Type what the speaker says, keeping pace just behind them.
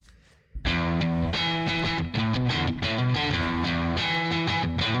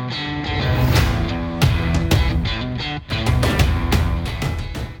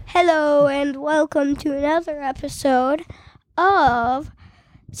Hello and welcome to another episode of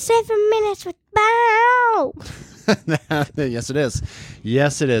 7 Minutes with Bo. Yes, it is.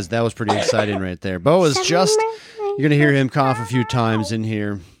 Yes, it is. That was pretty exciting right there. Bo is just, you're going to hear him cough a few times in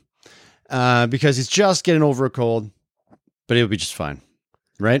here because he's just getting over a cold, but he'll be just fine,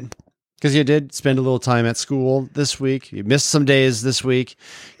 right? Because you did spend a little time at school this week. You missed some days this week,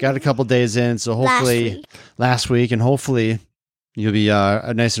 got a couple days in, so hopefully last week, and hopefully you'll be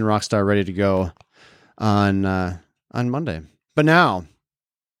a nice and rock star ready to go on Monday. But now,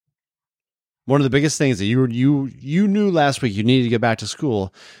 one of the biggest things that you knew last week you needed to get back to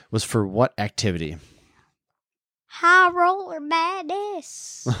school was for what activity? High Roller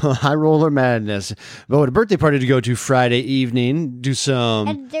Madness. High Roller Madness. But a birthday party to go to Friday evening. Do some.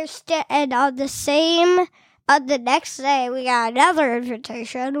 And on the next day, we got another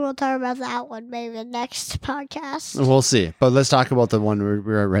invitation. We'll talk about that one maybe next podcast. We'll see. But let's talk about the one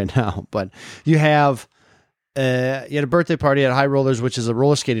we're at right now. But you had a birthday party at High Rollers, which is a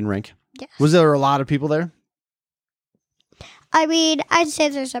roller skating rink. Yes. Was there a lot of people there? I mean, I'd say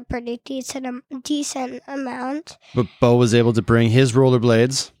there's a pretty decent amount. But Bo was able to bring his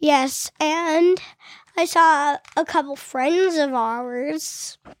rollerblades. Yes, and I saw a couple friends of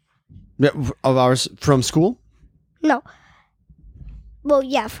ours. Yeah, of ours from school? No. Well,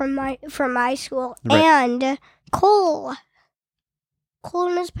 yeah, from my school. Right. And Cole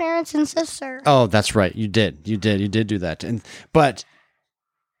and his parents and sister. Oh, that's right. You did do that. But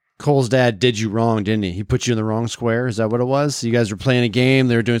Cole's dad did you wrong, didn't he? He put you in the wrong square. Is that what it was? You guys were playing a game.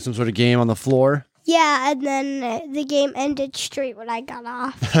 They were doing some sort of game on the floor. Yeah, and then the game ended straight when I got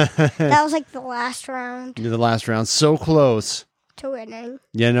off. That was like the last round. The last round. So close to winning.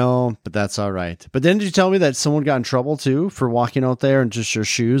 But that's all right. But then did you tell me that someone got in trouble too for walking out there in just your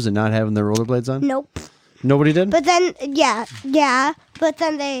shoes and not having their rollerblades on? Nope. Nobody did? But then, yeah. But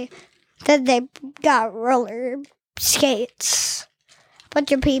then they got roller skates. A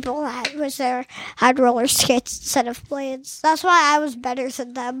bunch of people had roller skates instead of blades. That's why I was better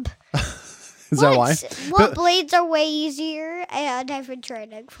than them. Is that why? Well, blades are way easier, and I've been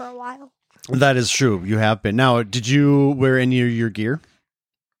training for a while. That is true. You have been. Now, did you wear any of your gear?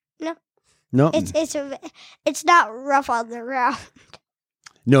 No. No? It's not rough on the ground.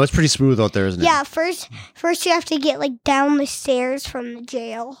 No, it's pretty smooth out there, isn't it? Yeah, first you have to get like down the stairs from the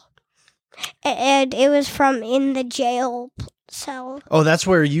jail. And it was from in the jail cell. Oh, that's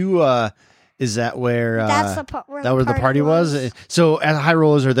where you is that where that's where the party was? So at High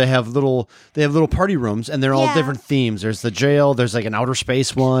Rollers they have little party rooms and they're all different themes. There's the jail, there's like an outer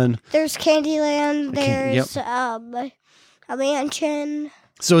space one. There's Candyland, there's a mansion.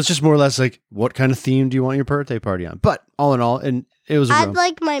 So it's just more or less like what kind of theme do you want your birthday party on? But all in all, and it was I'd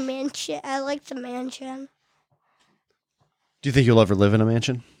like my mansion. I like the mansion. Do you think you'll ever live in a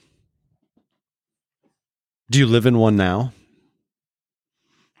mansion? Do you live in one now?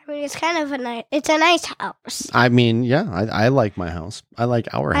 I mean, it's kind of it's a nice house. I mean, yeah, I like my house. I like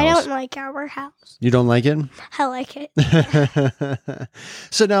our house. I don't like our house. You don't like it? I like it.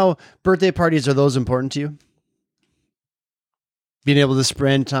 So now, birthday parties, are those important to you? Being able to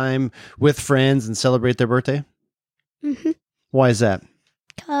spend time with friends and celebrate their birthday? Mm-hmm. Why is that?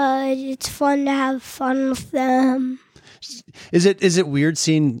 Because it's fun to have fun with them. Is it weird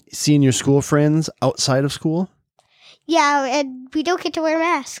seeing your school friends outside of school? Yeah, and we don't get to wear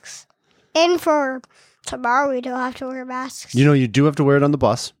masks. And for tomorrow, we don't have to wear masks. You know, you do have to wear it on the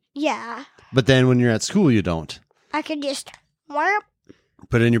bus. Yeah. But then when you're at school, you don't. I can just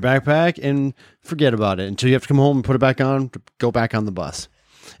put it in your backpack and forget about it until you have to come home and put it back on to go back on the bus.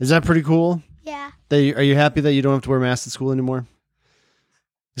 Is that pretty cool? Yeah. Are you happy that you don't have to wear masks at school anymore?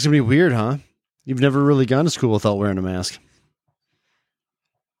 It's going to be weird, huh? You've never really gone to school without wearing a mask.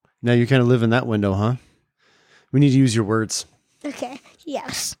 Now you kind of live in that window, huh? We need to use your words. Okay.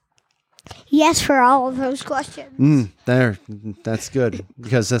 Yes. Yes for all of those questions. That's good.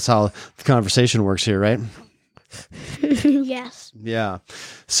 Because that's how the conversation works here, right? Yes. Yeah.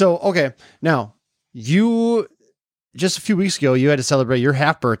 So, okay. Now, just a few weeks ago, you had to celebrate your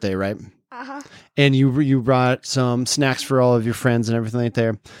half birthday, right? Uh-huh. And you brought some snacks for all of your friends and everything like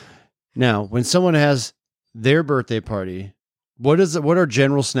that. Now, when someone has their birthday party, what are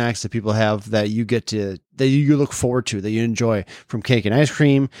general snacks that people have that you look forward to, that you enjoy, from cake and ice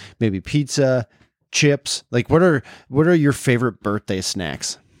cream, maybe pizza, chips? Like what are your favorite birthday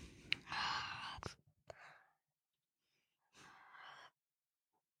snacks?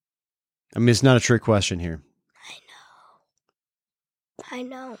 I mean, it's not a trick question here. I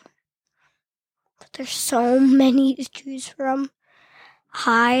know. But there's so many to choose from.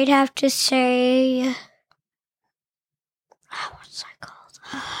 I'd have to say, what's that called?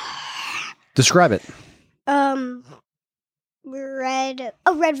 Describe it.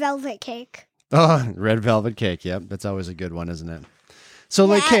 Red velvet cake. Oh, red velvet cake. Yep, that's always a good one, isn't it? So,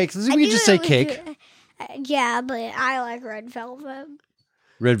 like cake. We do just say really cake. Yeah, but I like red velvet.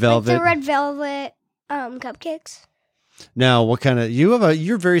 Red velvet. Like the red velvet cupcakes. Now, what kind of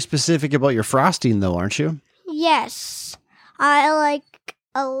you're very specific about your frosting, though, aren't you? Yes, I like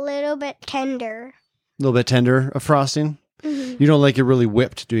a little bit tender. A little bit tender of frosting. Mm-hmm. You don't like it really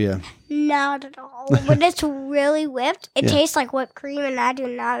whipped, do you? Not at all. When it's really whipped, it tastes like whipped cream, and I do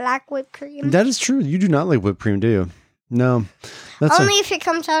not like whipped cream. That is true. You do not like whipped cream, do you? No. That's only if it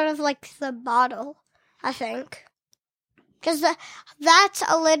comes out of like the bottle, I think. Because that's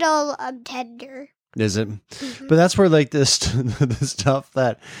a little tender. Is it? Mm-hmm. But that's where like this the stuff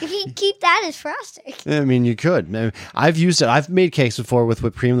that you can keep that as frosting. I mean, you could. I've used it. I've made cakes before with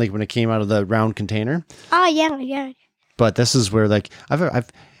whipped cream, like when it came out of the round container. Oh yeah. But this is where like I'll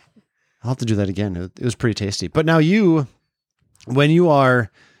have to do that again. It was pretty tasty. But now when you are,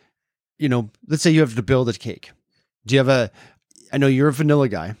 let's say you have to build a cake. Do you have I know you're a vanilla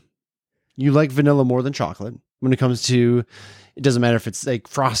guy. You like vanilla more than chocolate when it comes to, it doesn't matter if it's like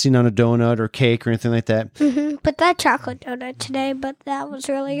frosting on a donut or cake or anything like that. Mm-hmm. But that chocolate donut today, but that was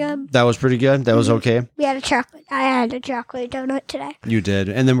really good. That was pretty good. That was okay. I had a chocolate donut today. You did.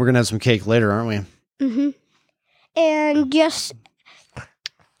 And then we're going to have some cake later, aren't we? Mm-hmm. And just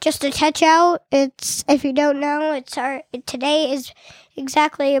to touch out, if you don't know, today is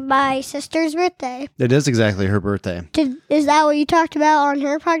exactly my sister's birthday. It is exactly her birthday. Is that what you talked about on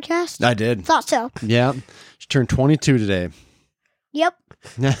her podcast? I did. Thought so. Yeah. She turned 22 today. Yep.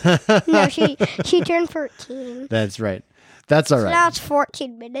 No, she turned 14. That's right. That's all right. Now it's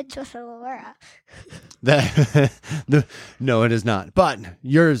 14 minutes with Laura. No, it is not. But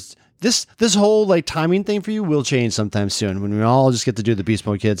yours... This whole like timing thing for you will change sometime soon when we all just get to do the Beast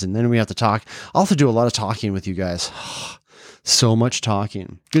Mode Kids, and then we have to talk. I'll have to do a lot of talking with you guys. So much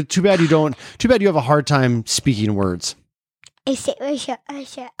talking. Too bad you have a hard time speaking words. I said,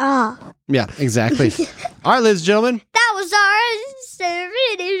 oh. Yeah, exactly. All right, ladies and gentlemen. That was our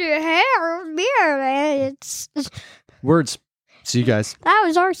 7.5 minutes. Words. See you guys. That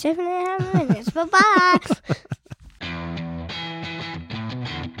was our 7.5 minutes. Bye-bye.